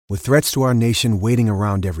With threats to our nation waiting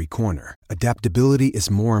around every corner, adaptability is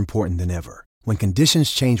more important than ever. When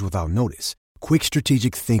conditions change without notice, quick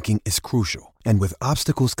strategic thinking is crucial. And with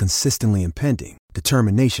obstacles consistently impending,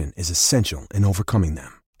 determination is essential in overcoming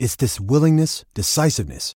them. It's this willingness,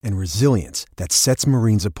 decisiveness, and resilience that sets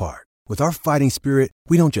Marines apart. With our fighting spirit,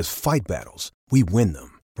 we don't just fight battles, we win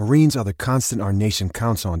them. Marines are the constant our nation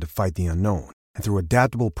counts on to fight the unknown. And through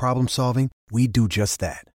adaptable problem solving, we do just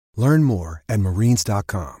that. Learn more at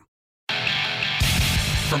marines.com.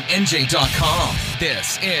 From NJ.com,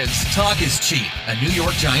 this is Talk is Cheap, a New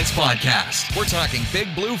York Giants podcast. We're talking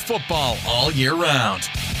Big Blue football all year round.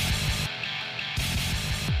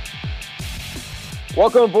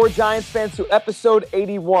 Welcome aboard, Giants fans, to episode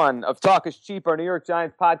 81 of Talk is Cheap, our New York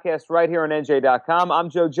Giants podcast right here on NJ.com. I'm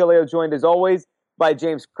Joe Giglio, joined as always by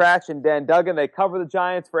James Cratch and Dan Duggan. They cover the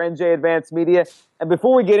Giants for NJ Advanced Media. And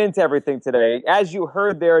before we get into everything today, as you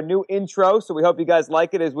heard, their new intro, so we hope you guys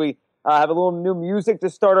like it as we have a little new music to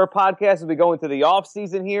start our podcast as we go into the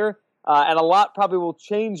offseason here. And a lot probably will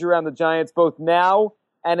change around the Giants both now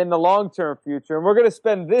and in the long-term future. And we're going to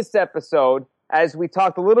spend this episode, as we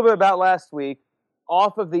talked a little bit about last week,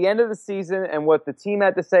 off of the end of the season and what the team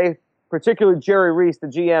had to say, particularly Jerry Reese, the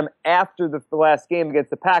GM, after the last game against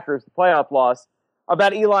the Packers, the playoff loss,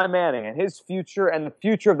 about Eli Manning and his future and the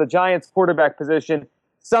future of the Giants quarterback position.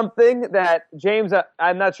 Something that, James,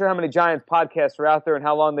 I'm not sure how many Giants podcasts are out there and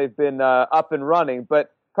how long they've been up and running,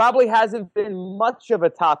 but probably hasn't been much of a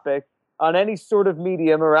topic on any sort of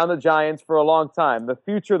medium around the Giants for a long time, the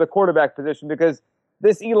future of the quarterback position, because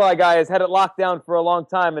this Eli guy has had it locked down for a long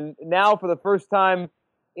time, and now for the first time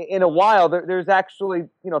in a while, there's actually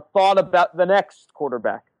thought about the next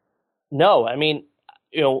quarterback. No, I mean,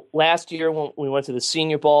 last year when we went to the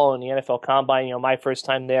Senior Bowl and the NFL Combine, my first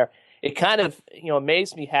time there, it kind of,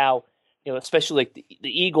 amazed me how, especially like the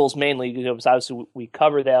Eagles mainly, because obviously we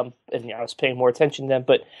cover them and I was paying more attention to them.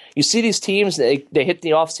 But you see these teams, they hit the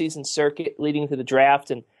offseason circuit leading to the draft,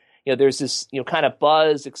 and there's this kind of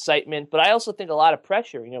buzz, excitement. But I also think a lot of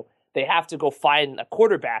pressure. They have to go find a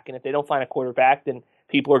quarterback, and if they don't find a quarterback, then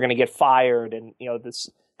people are going to get fired, and this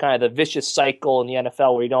kind of the vicious cycle in the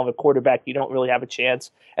NFL where you don't have a quarterback, you don't really have a chance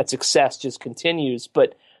at success, just continues.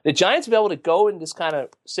 But the Giants have been able to go and just kind of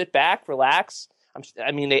sit back, relax.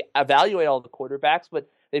 I mean, they evaluate all the quarterbacks, but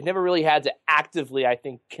they've never really had to actively, I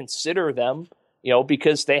think, consider them,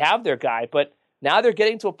 because they have their guy. But now they're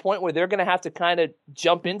getting to a point where they're going to have to kind of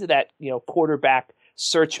jump into that, quarterback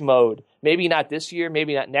search mode. Maybe not this year,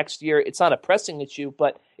 maybe not next year. It's not a pressing issue,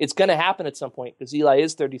 but it's going to happen at some point because Eli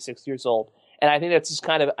is 36 years old. And I think that's just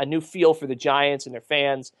kind of a new feel for the Giants and their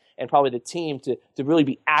fans and probably the team to really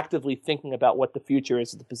be actively thinking about what the future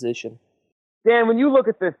is of the position. Dan, when you look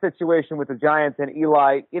at this situation with the Giants and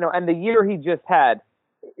Eli, and the year he just had,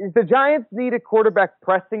 is the Giants need a quarterback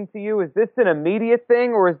pressing to you? Is this an immediate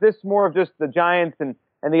thing, or is this more of just the Giants and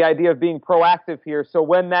the idea of being proactive here so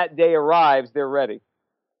when that day arrives, they're ready?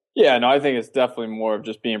 Yeah, no, I think it's definitely more of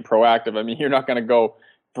just being proactive. I mean, you're not going to go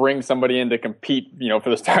bring somebody in to compete, for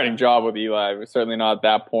the starting job with Eli. We're certainly not at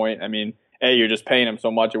that point. I mean, you're just paying him so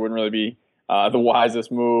much, it wouldn't really be the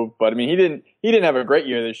wisest move. But I mean, he didn't have a great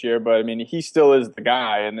year this year, but I mean, he still is the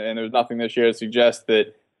guy, and there's nothing this year to suggest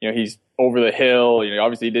that he's over the hill.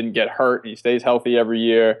 Obviously he didn't get hurt, and he stays healthy every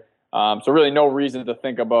year. So really, no reason to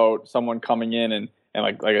think about someone coming in and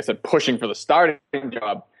like I said, pushing for the starting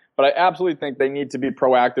job. But I absolutely think they need to be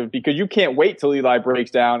proactive because you can't wait till Eli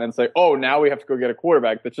breaks down and say, oh, now we have to go get a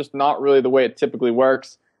quarterback. That's just not really the way it typically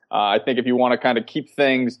works. I think if you want to kind of keep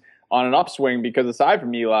things on an upswing, because aside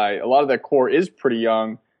from Eli, a lot of their core is pretty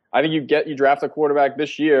young. I think you draft a quarterback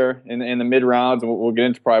this year in the mid rounds, and we'll get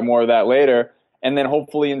into probably more of that later. And then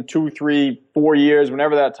hopefully in 2, 3, 4 years,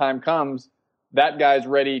 whenever that time comes, that guy's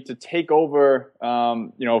ready to take over,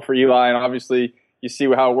 for Eli. And obviously you see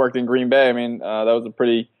how it worked in Green Bay. I mean, that was a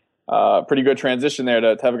pretty good transition there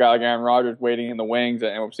to have a guy like Aaron Rodgers waiting in the wings,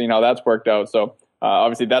 and we've seen how that's worked out. So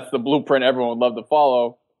obviously that's the blueprint everyone would love to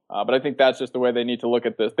follow. But I think that's just the way they need to look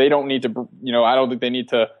at this. They don't need to, I don't think they need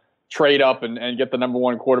to trade up and get the number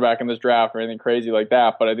one quarterback in this draft or anything crazy like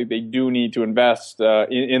that. But I think they do need to invest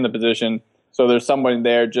in the position. So there's someone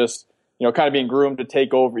there just, kind of being groomed to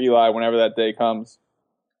take over Eli whenever that day comes.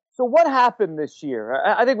 So what happened this year?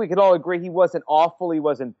 I think we could all agree he wasn't awful, he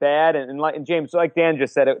wasn't bad. And James, like Dan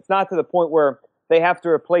just said, it's not to the point where they have to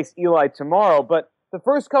replace Eli tomorrow. But the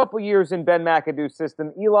first couple years in Ben McAdoo's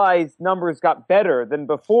system, Eli's numbers got better than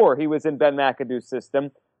before he was in Ben McAdoo's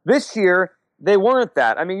system. This year, they weren't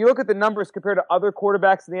that. I mean, you look at the numbers compared to other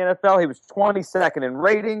quarterbacks in the NFL, he was 22nd in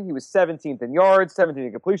rating, he was 17th in yards, 17th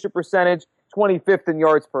in completion percentage, 25th in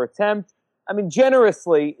yards per attempt. I mean,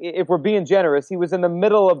 generously, if we're being generous, he was in the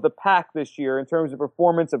middle of the pack this year in terms of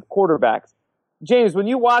performance of quarterbacks. James, when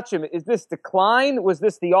you watch him, is this decline? Was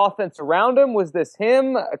this the offense around him? Was this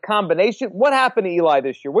him? A combination? What happened to Eli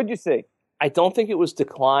this year? What did you see? I don't think it was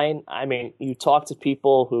decline. I mean, you talk to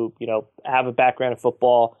people who, have a background in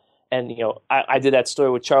football, and, I did that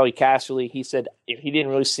story with Charlie Casserly. He said he didn't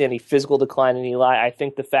really see any physical decline in Eli. I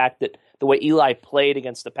think the fact that the way Eli played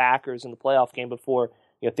against the Packers in the playoff game before,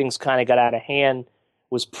 things kind of got out of hand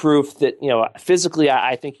was proof that, physically,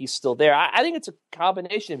 I think he's still there. I think it's a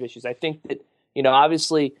combination of issues. I think that,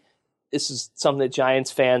 obviously this is something that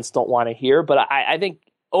Giants fans don't want to hear, but I think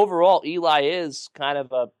overall Eli is kind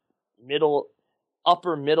of a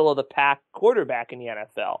upper middle of the pack quarterback in the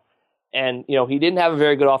NFL. And, he didn't have a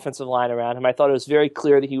very good offensive line around him. I thought it was very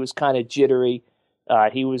clear that he was kind of jittery.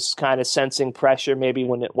 He was kind of sensing pressure maybe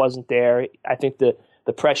when it wasn't there. I think the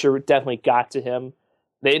pressure definitely got to him.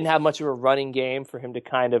 They didn't have much of a running game for him to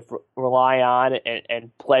kind of rely on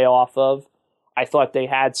and play off of. I thought they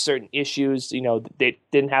had certain issues. They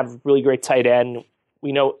didn't have a really great tight end.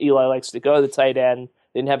 We know Eli likes to go to the tight end.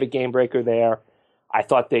 They didn't have a game breaker there. I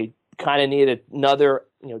thought they kind of needed another,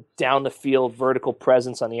 down the field vertical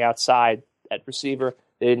presence on the outside at receiver.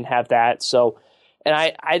 They didn't have that. So, and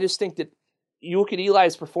I just think that you look at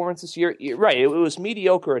Eli's performance this year, you're right, it was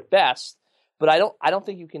mediocre at best, but I don't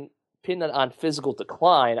think you can pin it on physical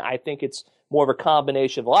decline. I think it's more of a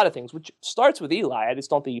combination of a lot of things, which starts with Eli. I just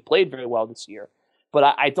don't think he played very well this year.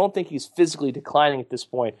 But I don't think he's physically declining at this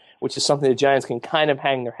point, which is something the Giants can kind of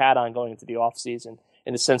hang their hat on going into the offseason,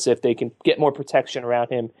 in the sense that if they can get more protection around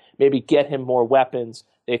him, maybe get him more weapons,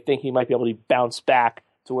 they think he might be able to bounce back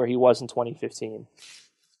to where he was in 2015.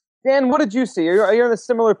 Dan, what did you see? Are you on a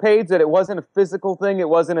similar page that it wasn't a physical thing, it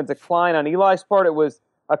wasn't a decline on Eli's part, it was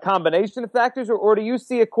a combination of factors, or do you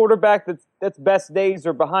see a quarterback that's best days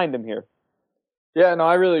are behind him here? Yeah, no,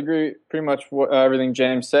 I really agree pretty much what everything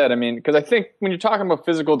James said. I mean, because I think when you're talking about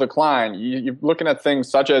physical decline, you're looking at things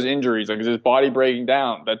such as injuries, like is his body breaking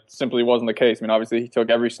down? That simply wasn't the case. I mean, obviously he took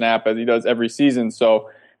every snap as he does every season, so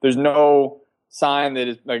there's no sign that,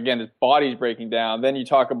 his body's breaking down. Then you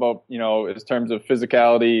talk about, in terms of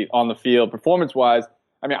physicality on the field, performance-wise,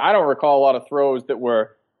 I mean, I don't recall a lot of throws that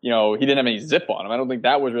were, he didn't have any zip on him. I don't think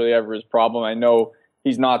that was really ever his problem. I know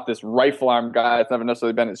he's not this rifle arm guy. It's never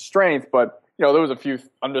necessarily been his strength, but there was a few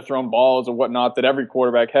underthrown balls or whatnot that every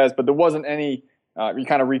quarterback has, but there wasn't any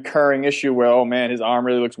kind of recurring issue where, oh man, his arm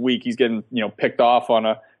really looks weak. He's getting, picked off on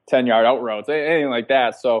a 10-yard out route, anything like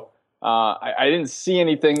that. So I didn't see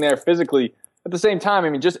anything there physically. At the same time,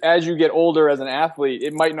 I mean, just as you get older as an athlete,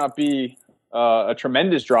 it might not be a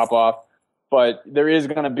tremendous drop-off, but there is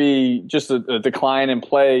going to be just a decline in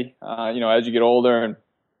play, as you get older. And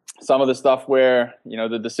some of the stuff where,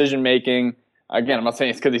 the decision-making, again, I'm not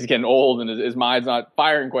saying it's because he's getting old and his mind's not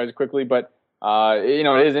firing quite as quickly, but,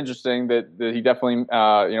 it is interesting that he definitely,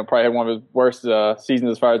 probably had one of his worst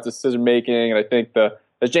seasons as far as decision-making. And I think,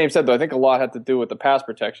 as James said, though, I think a lot had to do with the pass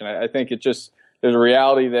protection. I think there's a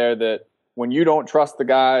reality there that when you don't trust the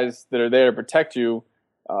guys that are there to protect you,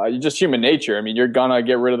 you're just human nature. I mean, you're going to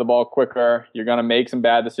get rid of the ball quicker. You're going to make some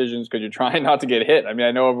bad decisions because you're trying not to get hit. I mean,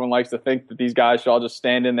 I know everyone likes to think that these guys should all just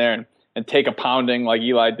stand in there and take a pounding like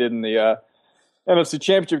Eli did in the NFC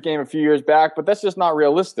Championship game a few years back, but that's just not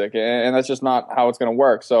realistic, and that's just not how it's going to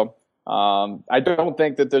work. So I don't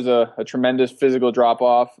think that there's a tremendous physical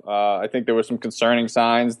drop-off. I think there were some concerning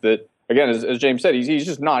signs that, again, as James said, he's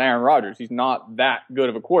just not Aaron Rodgers. He's not that good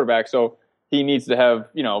of a quarterback, so he needs to have,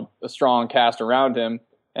 a strong cast around him,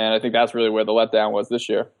 and I think that's really where the letdown was this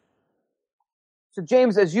year. So,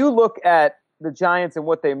 James, as you look at the Giants and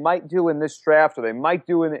what they might do in this draft or they might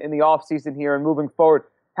do in the offseason here and moving forward,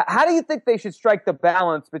 how do you think they should strike the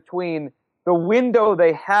balance between the window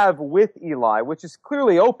they have with Eli, which is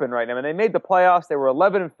clearly open right now? I mean, they made the playoffs. They were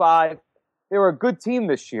 11-5. They were a good team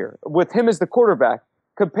this year with him as the quarterback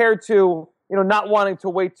compared to, not wanting to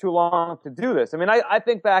wait too long to do this. I mean, I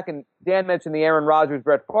think back, and Dan mentioned the Aaron Rodgers,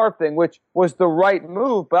 Brett Favre thing, which was the right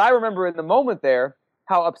move. But I remember in the moment there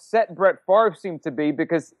how upset Brett Favre seemed to be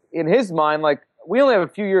because in his mind, like, we only have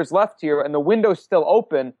a few years left here and the window's still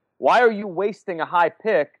open. Why are you wasting a high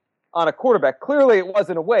pick on a quarterback? Clearly it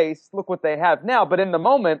wasn't a waste. Look what they have now. But in the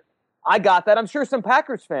moment, I got that. I'm sure some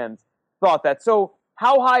Packers fans thought that. So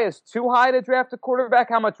how high is too high to draft a quarterback?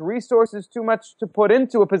 How much resources too much to put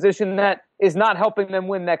into a position that is not helping them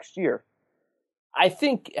win next year? I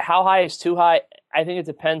think how high is too high, I think it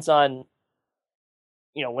depends on,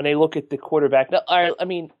 when they look at the quarterback. I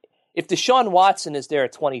mean, if Deshaun Watson is there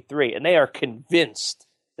at 23 and they are convinced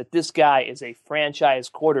that this guy is a franchise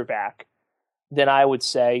quarterback, then I would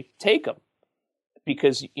say take him.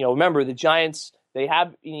 because, remember, the Giants, they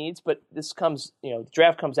have needs, but this comes, the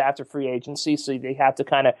draft comes after free agency, so they have to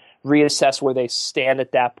kind of reassess where they stand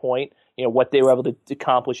at that point, what they were able to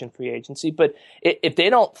accomplish in free agency. But if they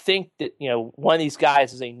don't think that, one of these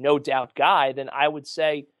guys is a no-doubt guy, then I would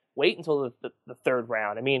say wait until the third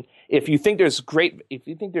round. I mean, if you think there's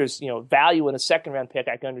value in a second-round pick,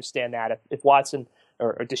 I can understand that. If Watson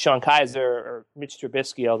or DeShone Kizer or Mitch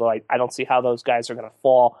Trubisky, although I don't see how those guys are going to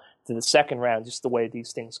fall to the second round, just the way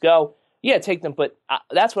these things go. Yeah, take them. But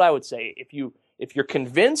that's what I would say. If you're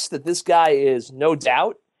convinced that this guy is no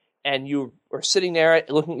doubt, and you are sitting there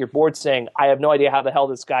looking at your board saying, I have no idea how the hell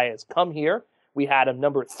this guy has come here. We had him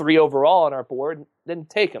number 3 overall on our board, then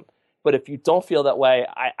take him. But if you don't feel that way,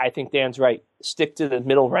 I think Dan's right. Stick to the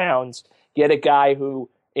middle rounds. Get a guy who,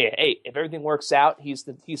 hey, if everything works out, he's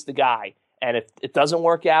the guy. And if it doesn't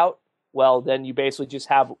work out, well, then you basically just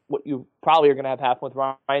have what you probably are going to have happen with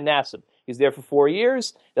Ryan Nassib. He's there for 4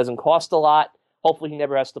 years, doesn't cost a lot. Hopefully he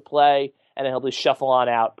never has to play, and then he'll just shuffle on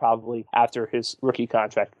out probably after his rookie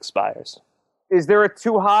contract expires. Is there a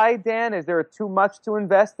too high, Dan? Is there a too much to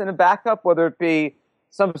invest in a backup, whether it be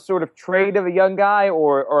some sort of trade of a young guy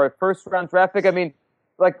or a first-round draft pick? I mean,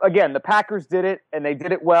 again, the Packers did it, and they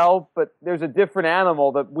did it well, but there's a different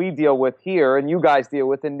animal that we deal with here and you guys deal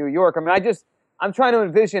with in New York. I mean, I'm trying to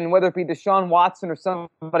envision whether it be Deshaun Watson or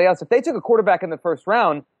somebody else. If they took a quarterback in the first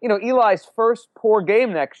round, Eli's first poor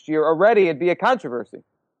game next year already, it'd be a controversy.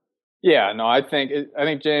 Yeah, no, I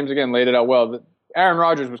think James, again, laid it out well. Aaron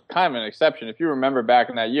Rodgers was kind of an exception. If you remember back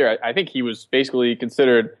in that year, I think he was basically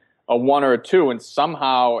considered a 1 or a 2, and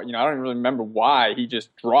somehow, I don't even really remember why he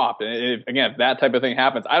just dropped. And if that type of thing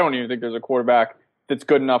happens, I don't even think there's a quarterback that's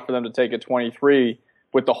good enough for them to take at 23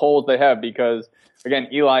 with the holes they have, because, again,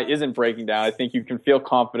 Eli isn't breaking down. I think you can feel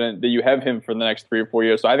confident that you have him for the next 3 or 4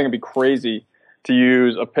 years. So I think it'd be crazy to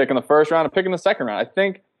use a pick in the first round, a pick in the second round. I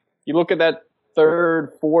think you look at that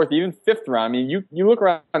third, fourth, even fifth round. I mean, you look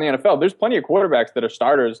around the NFL, there's plenty of quarterbacks that are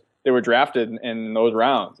starters that were drafted in those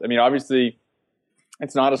rounds. I mean, obviously,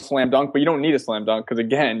 it's not a slam dunk, but you don't need a slam dunk because,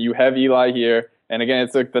 again, you have Eli here. And, again,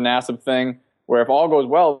 it's like the Nassib thing where if all goes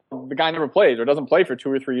well, the guy never plays or doesn't play for 2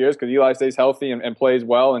 or 3 years because Eli stays healthy and plays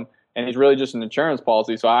well, and he's really just an insurance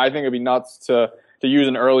policy. So I think it'd be nuts to use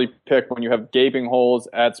an early pick when you have gaping holes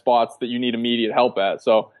at spots that you need immediate help at.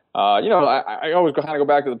 So, I always kind of go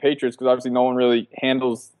back to the Patriots because obviously no one really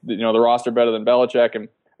handles the roster better than Belichick, and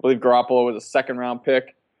I believe Garoppolo was a second-round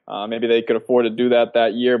pick. Maybe they could afford to do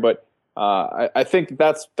that year, but I think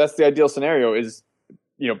that's the ideal scenario is,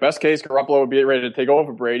 best case, Garoppolo would be ready to take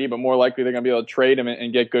over Brady, but more likely they're going to be able to trade him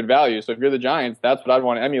and get good value. So if you're the Giants, that's what I'd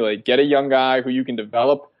want to emulate. Get a young guy who you can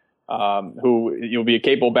develop, who you'll be a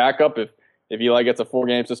capable backup if Eli gets a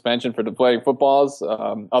 4-game suspension for playing footballs.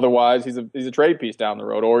 Otherwise, he's a trade piece down the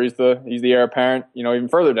road, or he's the heir apparent, even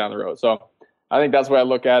further down the road. So I think that's what I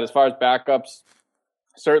look at. As far as backups,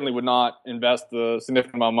 certainly would not invest the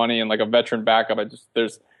significant amount of money in like a veteran backup.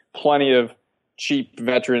 There's plenty of cheap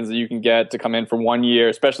veterans that you can get to come in for 1 year,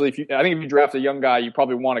 especially if you draft a young guy, you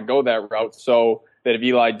probably want to go that route so that if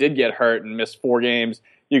Eli did get hurt and miss 4 games,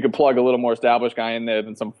 you could plug a little more established guy in there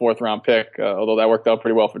than some 4th-round pick, although that worked out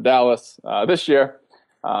pretty well for Dallas this year.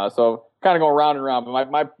 So kind of going round and round.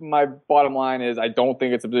 But my bottom line is I don't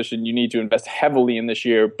think it's a position you need to invest heavily in this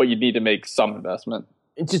year, but you need to make some investment.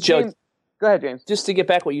 James, go ahead, James. Just to get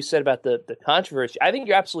back what you said about the controversy, I think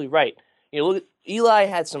you're absolutely right. Look, Eli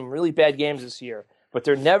had some really bad games this year, but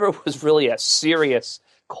there never was really a serious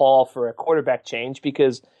call for a quarterback change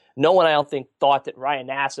because no one, I don't think, thought that Ryan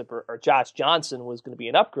Nassib or Josh Johnson was going to be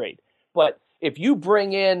an upgrade. But if you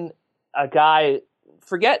bring in a guy,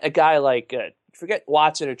 forget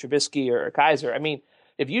Watson or Trubisky or Kizer. I mean,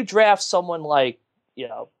 if you draft someone like,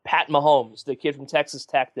 Pat Mahomes, the kid from Texas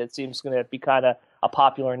Tech that seems going to be kind of a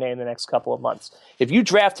popular name the next couple of months, if you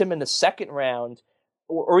draft him in the second round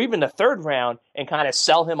or even the third round and kind of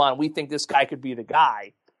sell him on, we think this guy could be the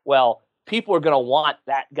guy, well, people are going to want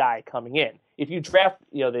that guy coming in. If you draft,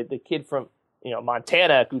 the kid from,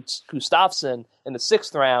 Montana, Gustafson, in the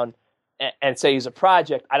 6th round and say he's a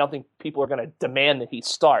project, I don't think people are going to demand that he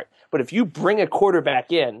start. But if you bring a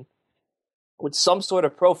quarterback in with some sort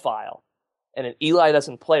of profile and an Eli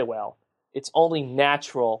doesn't play well, it's only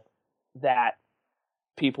natural that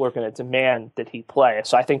people are going to demand that he play.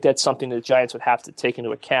 So I think that's something that the Giants would have to take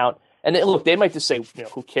into account. And then, look, they might just say,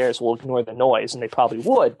 who cares? We'll ignore the noise, and they probably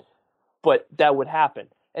would, but that would happen.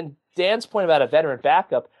 And Dan's point about a veteran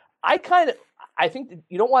backup, I think that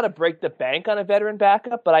you don't want to break the bank on a veteran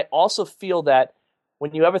backup, but I also feel that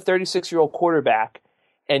when you have a 36-year-old quarterback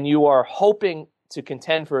and you are hoping to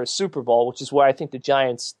contend for a Super Bowl, which is where I think the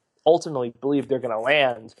Giants ultimately believe they're going to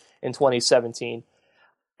land in 2017,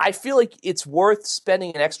 I feel like it's worth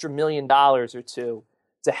spending an extra $1 million or two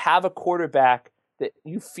to have a quarterback that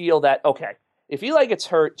you feel that, okay, if Eli gets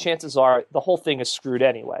hurt, chances are the whole thing is screwed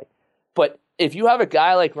anyway. But if you have a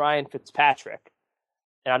guy like Ryan Fitzpatrick,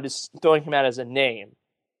 and I'm just throwing him out as a name,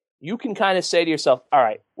 you can kind of say to yourself, all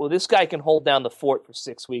right, well, this guy can hold down the fort for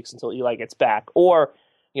 6 weeks until Eli gets back. Or,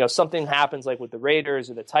 something happens like with the Raiders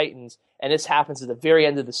or the Titans, and this happens at the very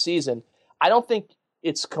end of the season. I don't think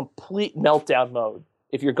it's complete meltdown mode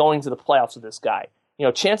if you're going to the playoffs with this guy.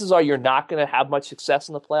 Chances are you're not going to have much success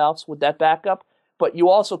in the playoffs with that backup, but you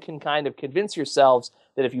also can kind of convince yourselves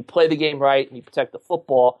that if you play the game right and you protect the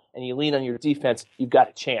football and you lean on your defense, you've got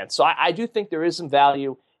a chance. So I do think there is some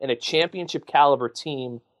value in a championship caliber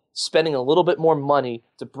team spending a little bit more money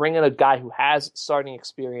to bring in a guy who has starting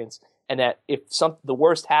experience, and that if the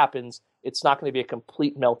worst happens, it's not going to be a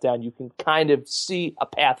complete meltdown. You can kind of see a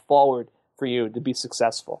path forward for you to be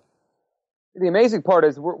successful. The amazing part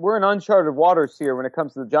is we're in uncharted waters here when it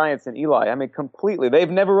comes to the Giants and Eli. I mean, completely. They've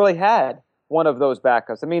never really had one of those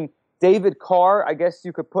backups. I mean, David Carr, I guess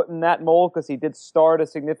you could put in that mold because he did start a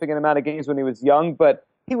significant amount of games when he was young, but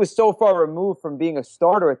he was so far removed from being a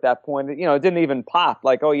starter at that point. It didn't even pop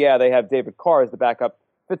like, oh, yeah, they have David Carr as the backup.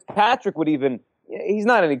 Fitzpatrick would even – he's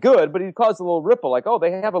not any good, but he'd cause a little ripple like, oh,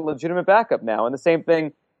 they have a legitimate backup now. And the same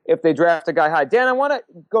thing if they draft a guy high. Dan, I want to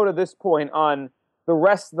go to this point on the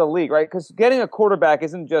rest of the league, right? Because getting a quarterback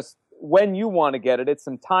isn't just when you want to get it. It's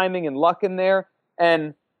some timing and luck in there.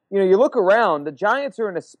 And, you look around, the Giants are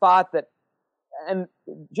in a spot that – and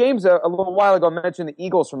James, a little while ago, mentioned the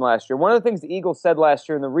Eagles from last year. One of the things the Eagles said last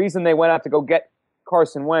year, and the reason they went out to go get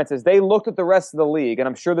Carson Wentz, is they looked at the rest of the league, and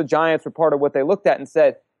I'm sure the Giants were part of what they looked at and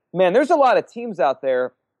said, man, there's a lot of teams out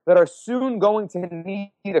there that are soon going to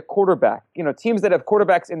need a quarterback. Teams that have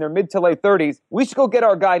quarterbacks in their mid to late 30s. We should go get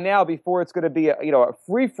our guy now before it's going to be a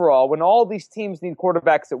free-for-all when all these teams need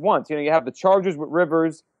quarterbacks at once. You have the Chargers with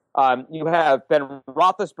Rivers. You have Ben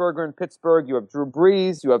Roethlisberger in Pittsburgh. You have Drew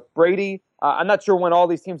Brees. You have Brady. I'm not sure when all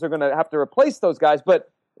these teams are going to have to replace those guys,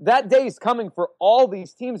 but that day is coming for all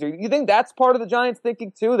these teams. You think that's part of the Giants'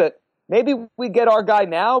 thinking too, that maybe we get our guy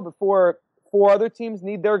now before 4 other teams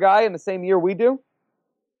need their guy in the same year we do?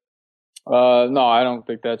 No, I don't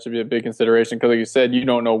think that should be a big consideration because, like you said, you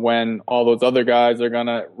don't know when all those other guys are going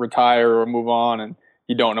to retire or move on, and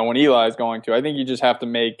you don't know when Eli is going to. I think you just have to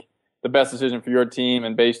make the best decision for your team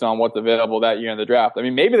and based on what's available that year in the draft. I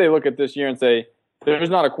mean, maybe they look at this year and say,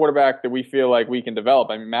 there's not a quarterback that we feel like we can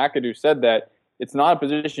develop. I mean, McAdoo said that it's not a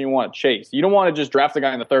position you want to chase. You don't want to just draft a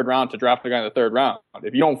guy in the third round to draft a guy in the third round.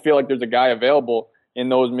 If you don't feel like there's a guy available in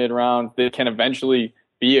those mid-rounds that can eventually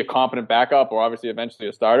be a competent backup or obviously eventually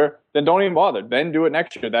a starter, then don't even bother. Then do it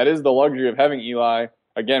next year. That is the luxury of having Eli,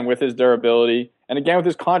 again, with his durability and again with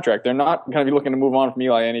his contract. They're not going to be looking to move on from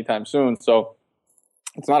Eli anytime soon. So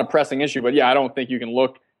it's not a pressing issue. But, yeah, I don't think you can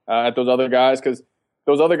look at those other guys because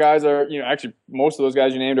those other guys are, actually most of those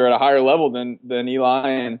guys you named are at a higher level than Eli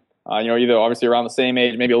and, either obviously around the same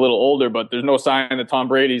age, maybe a little older, but there's no sign that Tom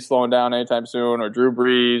Brady's slowing down anytime soon or Drew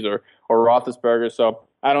Brees or Roethlisberger. So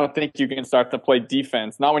I don't think you can start to play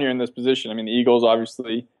defense, not when you're in this position. I mean, the Eagles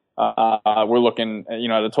obviously we're looking at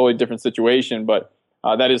a totally different situation, but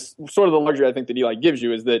that is sort of the luxury I think that Eli gives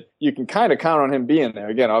you is that you can kind of count on him being there.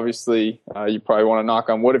 Again, obviously you probably want to knock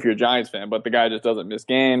on wood if you're a Giants fan, but the guy just doesn't miss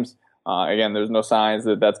games. Again, there's no signs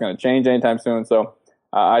that that's going to change anytime soon. So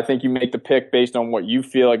I think you make the pick based on what you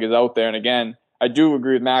feel like is out there. And again, I do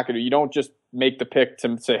agree with McAdoo. You don't just make the pick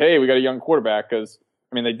to say, hey, we got a young quarterback because,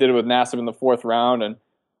 they did it with Nassib in the 4th round. And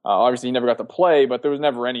obviously he never got to play, but there was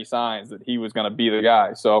never any signs that he was going to be the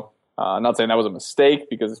guy. So I'm not saying that was a mistake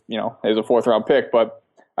because, it was a 4th round pick. But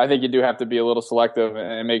I think you do have to be a little selective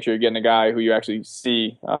and make sure you're getting a guy who you actually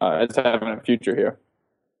see as having a future here.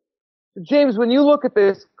 James, when you look at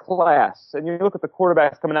this class and you look at the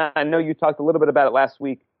quarterbacks coming out, I know you talked a little bit about it last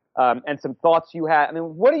week and some thoughts you had.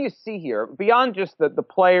 What do you see here beyond just the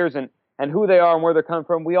players and who they are and where they're coming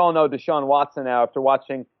from? We all know Deshaun Watson now after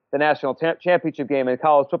watching the national championship game in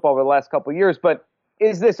college football over the last couple of years. But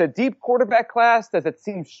is this a deep quarterback class? Does it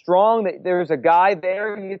seem strong that there's a guy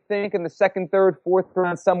there, you think, in the 2nd, 3rd, 4th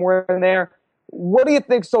round, somewhere in there? What do you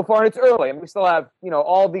think so far? And it's early. We still have,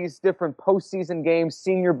 all these different postseason games,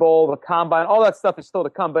 Senior Bowl, the Combine, all that stuff is still to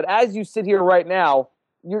come. But as you sit here right now,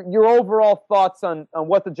 your overall thoughts on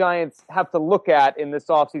what the Giants have to look at in this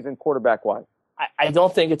offseason quarterback-wise? I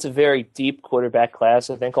don't think it's a very deep quarterback class.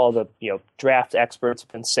 I think all the draft experts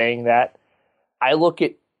have been saying that. I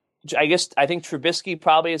think Trubisky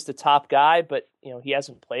probably is the top guy, but he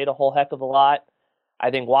hasn't played a whole heck of a lot. I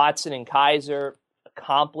think Watson and Kaiser,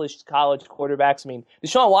 accomplished college quarterbacks.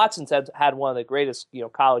 Deshaun Watson's had one of the greatest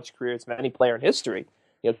college careers of any player in history.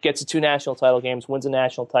 gets to 2 national title games, wins a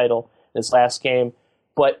national title in his last game.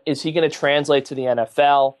 But is he going to translate to the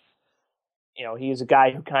NFL? He's a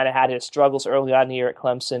guy who kind of had his struggles early on in the year at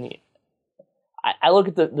Clemson. I look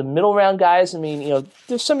at the middle round guys. I mean,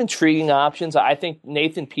 there's some intriguing options. I think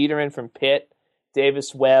Nathan Peterman from Pitt,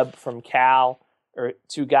 Davis Webb from Cal are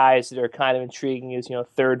 2 guys that are kind of intriguing as, 3rd,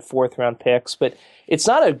 4th round picks. But it's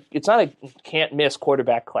not a can't miss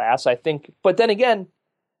quarterback class, I think. But then again,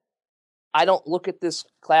 I don't look at this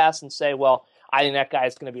class and say, well, I think that guy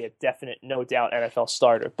is going to be a definite, no doubt NFL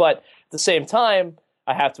starter. But at the same time,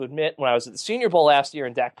 I have to admit, when I was at the Senior Bowl last year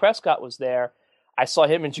and Dak Prescott was there, I saw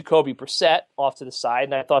him and Jacoby Brissett off to the side,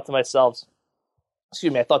 and I thought to myself,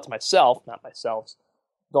 not myself,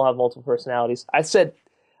 don't have multiple personalities. I said,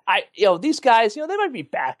 these guys, they might be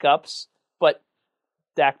backups, but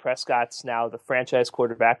Dak Prescott's now the franchise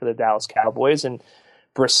quarterback of the Dallas Cowboys, and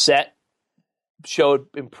Brissett showed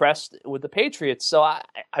impressed with the Patriots. So,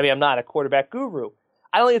 I'm not a quarterback guru.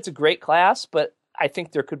 I don't think it's a great class, but I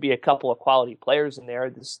think there could be a couple of quality players in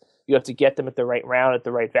there. You have to get them at the right round, at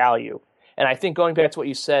the right value. And I think going back to what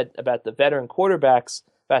you said about the veteran quarterbacks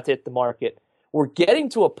about to hit the market, we're getting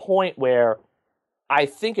to a point where I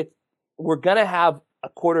think we're going to have a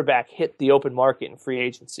quarterback hit the open market in free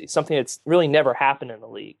agency, something that's really never happened in the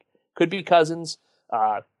league. Could be Cousins,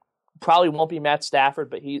 probably won't be Matt Stafford,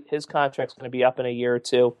 but his contract's going to be up in a year or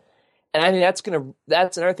two. And I think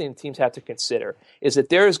that's another thing teams have to consider, is that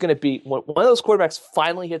there is going to be, when one of those quarterbacks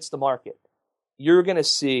finally hits the market, you're going to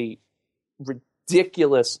see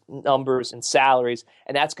ridiculous numbers and salaries,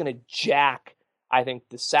 and that's going to jack, I think,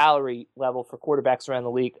 the salary level for quarterbacks around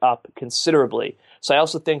the league up considerably. So I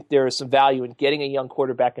also think there is some value in getting a young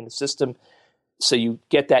quarterback in the system, so you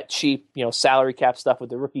get that cheap, salary cap stuff with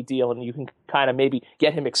the rookie deal, and you can kind of maybe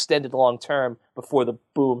get him extended long term before the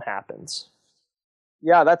boom happens.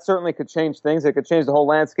 Yeah, that certainly could change things. It could change the whole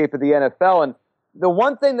landscape of the NFL. And the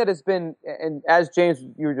one thing that has been, and as James,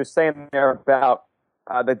 you were just saying there about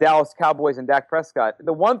the Dallas Cowboys and Dak Prescott,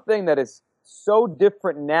 the one thing that is so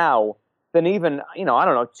different now than even,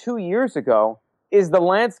 2 years ago is the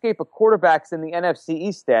landscape of quarterbacks in the NFC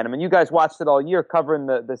East stand. I mean, you guys watched it all year covering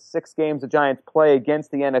the 6 games the Giants play against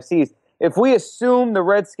the NFCs. If we assume the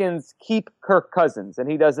Redskins keep Kirk Cousins and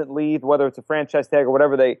he doesn't leave, whether it's a franchise tag or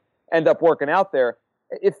whatever they end up working out there,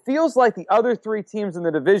 it feels like the other 3 teams in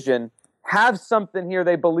the division have something here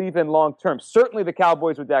they believe in long term. Certainly the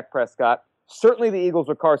Cowboys with Dak Prescott. Certainly the Eagles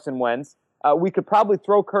with Carson Wentz. We could probably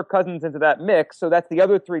throw Kirk Cousins into that mix. So that's the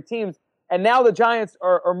other 3 teams. And now the Giants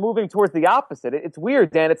are moving towards the opposite. It's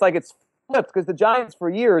weird, Dan. It's like it's flipped because the Giants for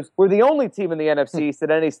years were the only team in the NFC East that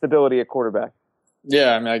had any stability at quarterback.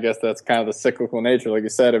 Yeah, I guess that's kind of the cyclical nature. Like you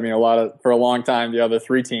said, for a long time, the other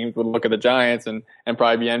 3 teams would look at the Giants and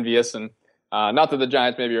probably be envious. And not that the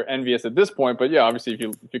Giants maybe are envious at this point, but yeah, obviously if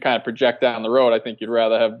you kind of project down the road, I think you'd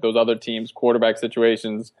rather have those other teams' quarterback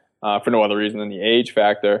situations for no other reason than the age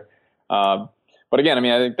factor. But again,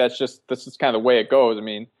 I think that's just kind of the way it goes.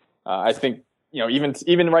 I think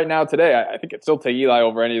even right now today, I think I'd still take Eli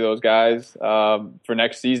over any of those guys for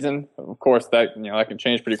next season. Of course, that can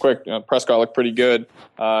change pretty quick. Prescott looked pretty good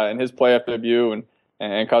in his playoff debut,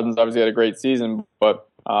 and Cousins obviously had a great season. But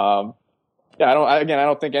I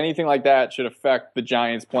don't think anything like that should affect the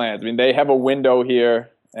Giants' plans. They have a window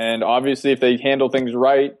here, and obviously if they handle things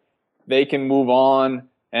right, they can move on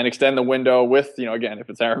and extend the window with, again, if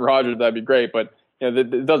it's Aaron Rodgers, that'd be great. But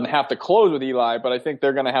it doesn't have to close with Eli, but I think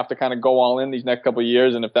they're going to have to kind of go all in these next couple of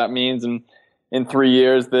years. And if that means in 3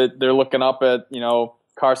 years that they're looking up at,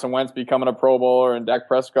 Carson Wentz becoming a Pro Bowler and Dak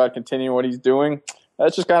Prescott continuing what he's doing,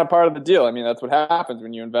 that's just kind of part of the deal. That's what happens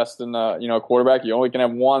when you invest in a quarterback. You only can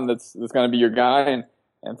have one that's going to be your guy.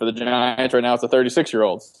 And for the Giants right now, it's a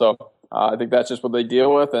 36-year-old. So I think that's just what they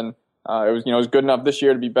deal with. And it was good enough this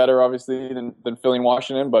year to be better, obviously, than Philly and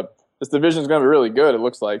Washington. But this division is going to be really good, it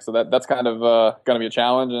looks like. So that's kind of going to be a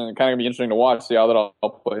challenge, and kind of going to be interesting to watch, see how that all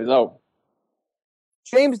plays out.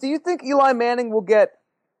 James, do you think Eli Manning will get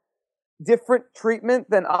different treatment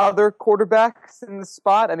than other quarterbacks in the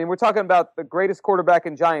spot? We're talking about the greatest quarterback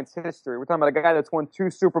in Giants history. We're talking about a guy that's won 2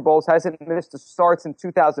 Super Bowls, hasn't missed a start since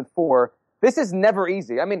 2004. This is never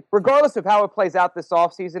easy. Regardless of how it plays out this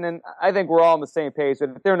offseason, and I think we're all on the same page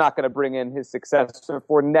that they're not going to bring in his successor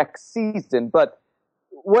for next season, but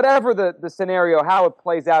whatever the scenario, how it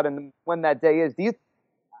plays out and when that day is,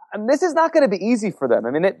 this is not going to be easy for them.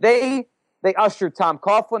 They ushered Tom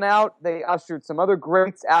Coughlin out. They ushered some other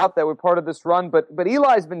greats out that were part of this run. But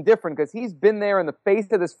Eli's been different because he's been there in the face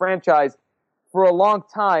of this franchise for a long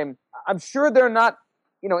time. I'm sure they're not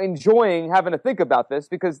enjoying having to think about this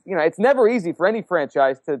because, it's never easy for any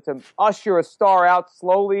franchise to usher a star out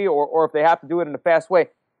slowly or if they have to do it in a fast way.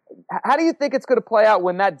 How do you think it's going to play out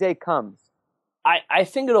when that day comes? I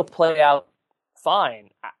think it'll play out fine,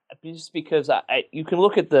 just because you can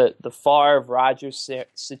look at the Favre-Rodgers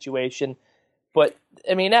situation, but,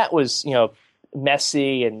 I mean, that was,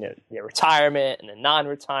 messy and the retirement and the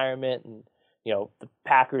non-retirement and, the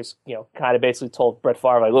Packers, kind of basically told Brett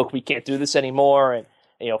Favre, like, look, we can't do this anymore. And,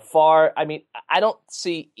 Favre, I mean, I don't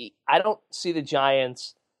see the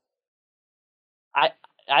Giants. I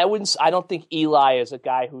don't think Eli is a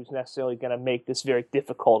guy who's necessarily going to make this very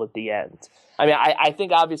difficult at the end. I mean, I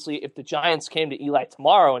think obviously if the Giants came to Eli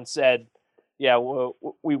tomorrow and said, yeah,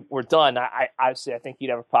 we're done, I think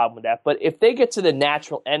he'd have a problem with that. But if they get to the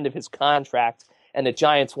natural end of his contract and the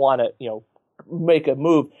Giants want to, make a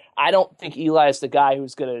move, I don't think Eli is the guy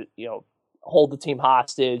who's going to, hold the team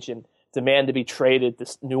hostage and demand to be traded to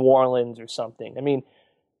New Orleans or something. I mean,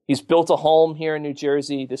 he's built a home here in New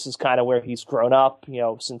Jersey. This is kind of where he's grown up,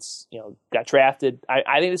 since, got drafted.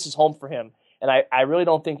 I think this is home for him. And I really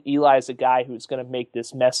don't think Eli is a guy who's going to make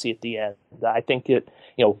this messy at the end. I think that,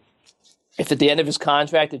 if at the end of his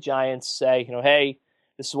contract, the Giants say, hey,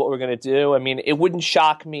 this is what we're going to do. I mean, it wouldn't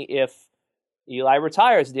shock me if Eli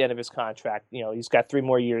retires at the end of his contract. He's got 3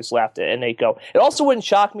 more years left and they go. It also wouldn't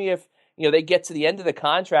shock me if, they get to the end of the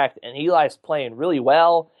contract and Eli's playing really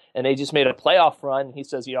well and they just made a playoff run. And he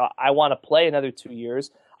says, I want to play another 2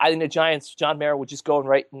 years. I think the Giants, John Mara, would just go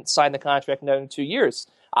and sign the contract another 2 years.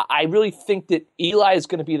 I really think that Eli is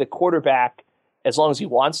going to be the quarterback as long as he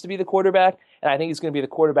wants to be the quarterback. And I think he's going to be the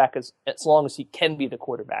quarterback as long as he can be the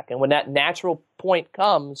quarterback. And when that natural point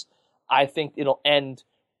comes, I think it'll end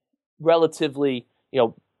relatively,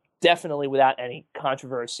 definitely without any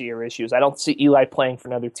controversy or issues. I don't see Eli playing for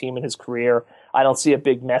another team in his career. I don't see a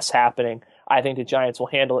big mess happening. I think the Giants will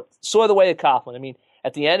handle it sort of the way of Coughlin. I mean,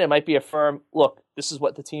 at the end, it might be a firm, look, this is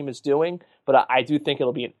what the team is doing, but I do think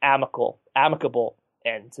it'll be an amicable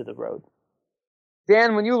end to the road.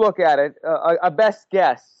 Dan, when you look at it, a best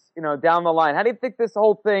guess, down the line, how do you think this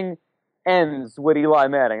whole thing ends with Eli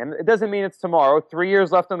Manning? And it doesn't mean it's tomorrow. 3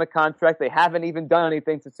 years left on the contract. They haven't even done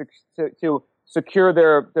anything to secure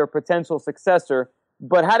their potential successor.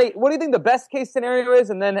 But what do you think the best case scenario is?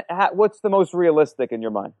 And then what's the most realistic in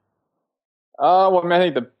your mind? Well, I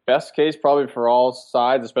think the best case probably for all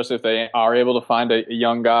sides, especially if they are able to find a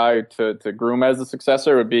young guy to groom as the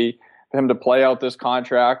successor, would be for him to play out this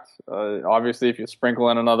contract. Obviously, if you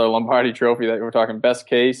sprinkle in another Lombardi trophy, that we're talking best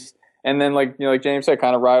case. And then, like James said,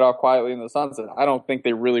 kind of ride off quietly in the sunset. I don't think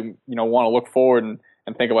they really, want to look forward and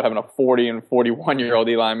think about having a 40 and 41-year-old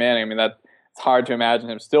Eli Manning. I mean, it's hard to imagine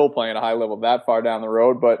him still playing at a high level that far down the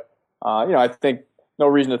road. But, I think no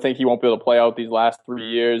reason to think he won't be able to play out these last 3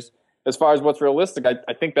 years. As far as what's realistic,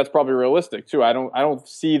 I think that's probably realistic too. I don't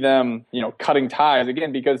see them, cutting ties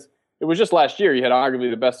again, because it was just last year he had arguably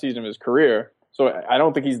the best season of his career. So I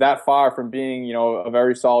don't think he's that far from being, a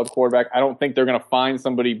very solid quarterback. I don't think they're going to find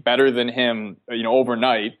somebody better than him,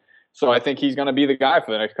 overnight. So I think he's going to be the guy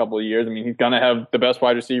for the next couple of years. I mean, he's going to have the best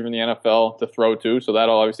wide receiver in the NFL to throw to, so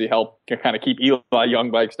that'll obviously help kind of keep Eli young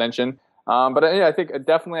by extension. But I think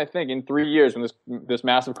in 3 years when this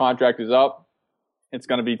massive contract is up, it's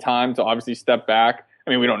going to be time to obviously step back. I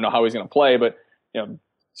mean, we don't know how he's going to play, but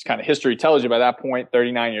it's kind of history tells you by that point,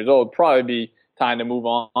 39 years old, probably be time to move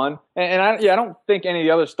on. And I don't think any of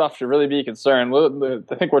the other stuff should really be a concern.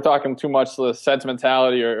 I think we're talking too much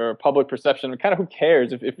sentimentality or public perception. Kind of who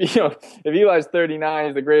cares if Eli's 39,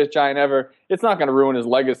 he's the greatest Giant ever. It's not going to ruin his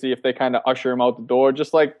legacy if they kind of usher him out the door.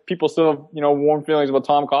 Just like people still have warm feelings about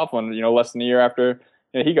Tom Coughlin. Less than a year after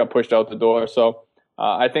he got pushed out the door. So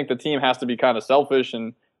I think the team has to be kind of selfish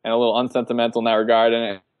and a little unsentimental in that regard.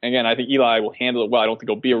 And again, I think Eli will handle it well. I don't think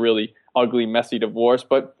it'll be a really ugly, messy divorce.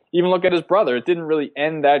 But even look at his brother. It didn't really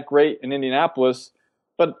end that great in Indianapolis.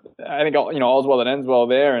 But I think all's well that ends well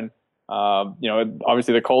there. And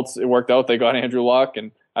obviously the Colts, it worked out. They got Andrew Luck,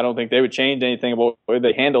 and I don't think they would change anything about the way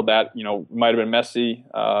they handled that. Might have been messy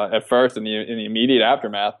at first in the immediate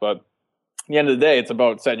aftermath. But at the end of the day, it's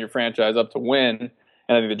about setting your franchise up to win.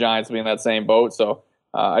 And I think the Giants will be in that same boat. So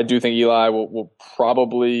I do think Eli will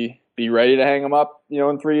probably be ready to hang him up,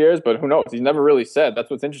 in 3 years. But who knows? He's never really said. That's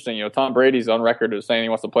what's interesting. Tom Brady's on record as saying he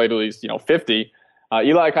wants to play till he's 50.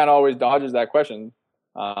 Eli kind of always dodges that question.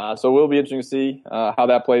 So it will be interesting to see how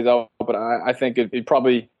that plays out. But I think it'd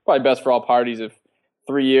probably best for all parties if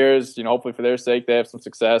 3 years, hopefully for their sake, they have some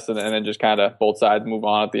success and then just kind of both sides move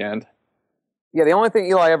on at the end. Yeah, the only thing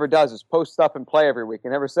Eli ever does is post up and play every week. He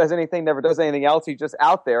never says anything, never does anything else. He's just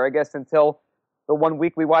out there, I guess, until the 1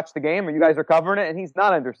 week we watch the game and you guys are covering it, and he's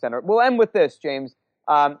not under center. We'll end with this, James.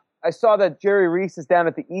 I saw that Jerry Reese is down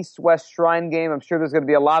at the East-West Shrine game. I'm sure there's going to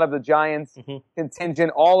be a lot of the Giants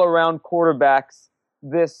contingent all around quarterbacks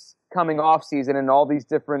this coming off season and all these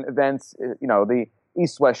different events. The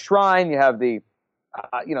East-West Shrine, you have the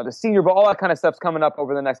Senior Bowl, all that kind of stuff's coming up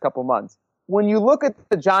over the next couple months. When you look at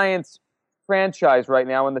the Giants franchise right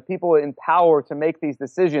now and the people in power to make these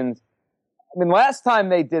decisions, I mean, last time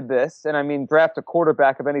they did this, and I mean, draft a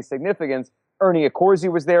quarterback of any significance, Ernie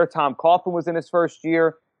Accorsi was there, Tom Coughlin was in his first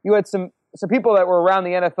year. You had some people that were around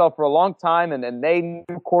the NFL for a long time, and they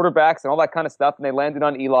knew quarterbacks and all that kind of stuff, and they landed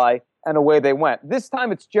on Eli, and away they went. This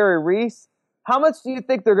time it's Jerry Reese. How much do you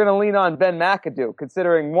think they're going to lean on Ben McAdoo,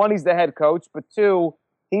 considering, one, he's the head coach, but two,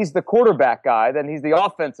 he's the quarterback guy, then he's the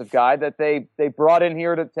offensive guy that they brought in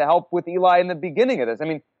here to help with Eli in the beginning of this? I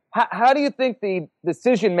mean, how do you think the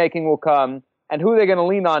decision-making will come, and who are they going to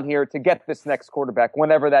lean on here to get this next quarterback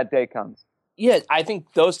whenever that day comes? Yeah, I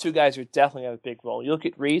think those two guys are definitely have a big role. You look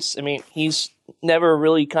at Reese, I mean, he's never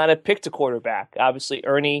really kind of picked a quarterback. Obviously,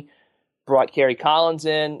 Ernie brought Kerry Collins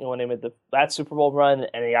in when they made that Super Bowl run,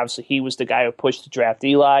 and he was the guy who pushed to draft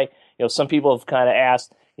Eli. Some people have kind of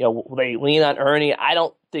asked, will they lean on Ernie? I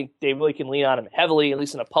don't think they really can lean on him heavily, at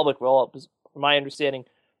least in a public role. From my understanding,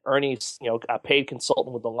 Ernie's a paid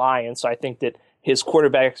consultant with the Lions, so I think that his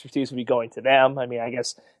quarterback expertise would be going to them. I mean,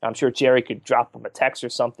 I'm sure Jerry could drop him a text or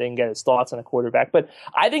something, get his thoughts on a quarterback. But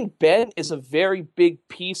I think Ben is a very big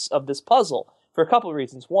piece of this puzzle for a couple of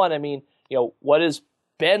reasons. One, I mean, what is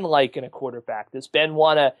Ben like in a quarterback? Does Ben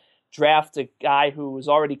want to draft a guy who's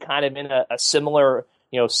already kind of in a similar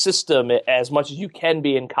system as much as you can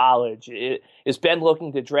be in college? Is Ben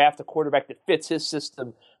looking to draft a quarterback that fits his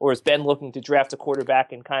system, or is Ben looking to draft a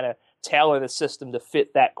quarterback and kind of tailor the system to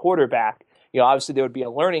fit that quarterback? Obviously there would be a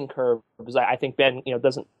learning curve because I think Ben,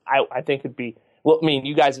 doesn't. I think it'd be. Well, I mean,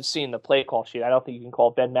 you guys have seen the play call sheet. I don't think you can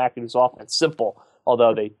call Ben McAdoo's offense simple,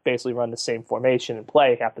 although they basically run the same formation and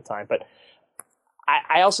play half the time. But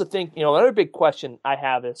I also think another big question I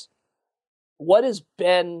have is, what is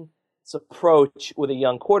Ben's approach with a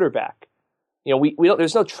young quarterback? We don't.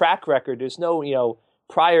 There's no track record. There's no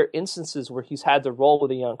prior instances where he's had to roll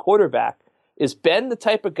with a young quarterback. Is Ben the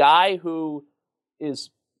type of guy who is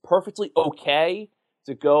perfectly okay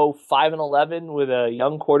to go 5-11 with a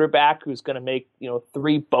young quarterback who's going to make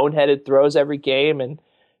 3 boneheaded throws every game, and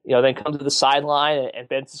then come to the sideline and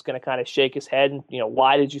Ben's just going to kind of shake his head and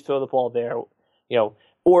why did you throw the ball there?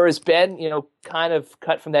 Or is Ben kind of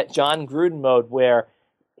cut from that John Gruden mode where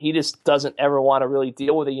he just doesn't ever want to really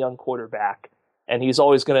deal with a young quarterback, and he's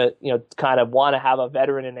always going to kind of want to have a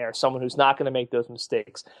veteran in there, someone who's not going to make those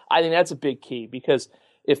mistakes? I think that's a big key, because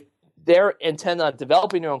if they're intent on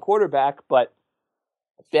developing their own quarterback, but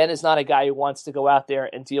Ben is not a guy who wants to go out there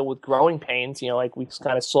and deal with growing pains, like we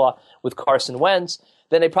kind of saw with Carson Wentz,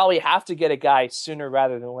 then they probably have to get a guy sooner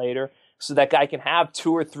rather than later so that guy can have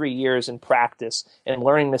 2 or 3 years in practice and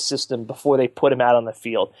learning the system before they put him out on the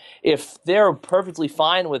field. If they're perfectly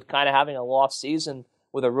fine with kind of having a lost season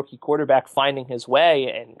with a rookie quarterback finding his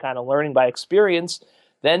way and kind of learning by experience,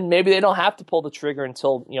 then maybe they don't have to pull the trigger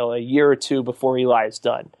until a year or two before Eli is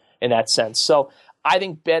done. In that sense. So I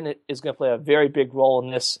think Ben is going to play a very big role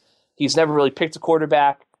in this. He's never really picked a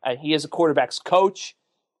quarterback. He is a quarterback's coach,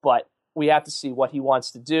 but we have to see what he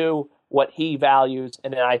wants to do, what he values,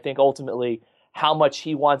 and then I think ultimately how much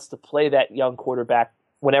he wants to play that young quarterback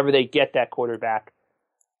whenever they get that quarterback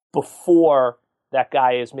before that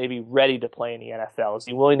guy is maybe ready to play in the NFL. Is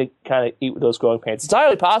he willing to kind of eat with those growing pains? It's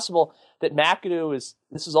entirely possible that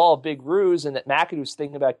this is all a big ruse, and that McAdoo's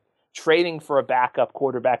thinking about trading for a backup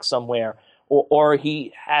quarterback somewhere, or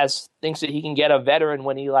he thinks that he can get a veteran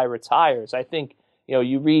when Eli retires. I think,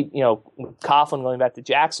 you read, Coughlin going back to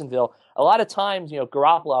Jacksonville, a lot of times,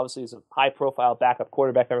 Garoppolo obviously is a high-profile backup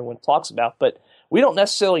quarterback everyone talks about, but we don't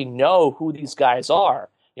necessarily know who these guys are.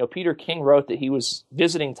 Peter King wrote that he was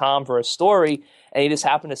visiting Tom for a story, and he just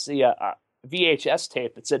happened to see a VHS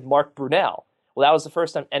tape that said Mark Brunell. Well, that was the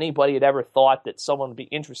first time anybody had ever thought that someone would be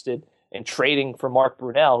interested in trading for Mark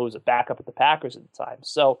Brunell, who was a backup at the Packers at the time.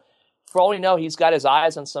 So for all we know, he's got his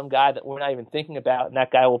eyes on some guy that we're not even thinking about, and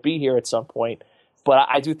that guy will be here at some point. But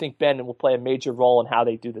I do think Ben will play a major role in how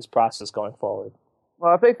they do this process going forward.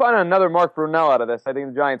 Well, if they find another Mark Brunell out of this, I think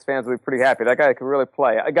the Giants fans will be pretty happy. That guy could really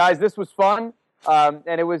play. Guys, this was fun, and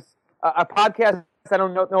it was a podcast I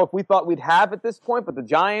don't know if we thought we'd have at this point, but the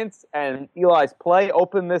Giants and Eli's play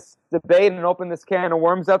opened this debate and opened this can of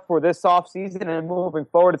worms up for this offseason and moving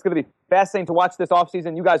forward. It's going to be fascinating to watch this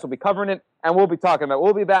offseason. You guys will be covering it, and we'll be talking about it.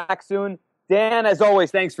 We'll be back soon. Dan, as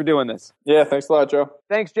always, thanks for doing this. Yeah, thanks a lot, Joe.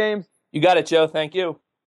 Thanks, James. You got it, Joe. Thank you.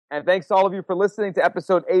 And thanks to all of you for listening to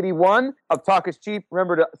episode 81 of Talk is Cheap.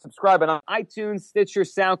 Remember to subscribe on iTunes, Stitcher,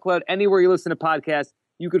 SoundCloud, anywhere you listen to podcasts.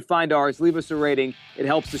 You could find ours. Leave us a rating. It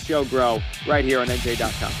helps the show grow right here on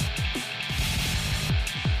NJ.com.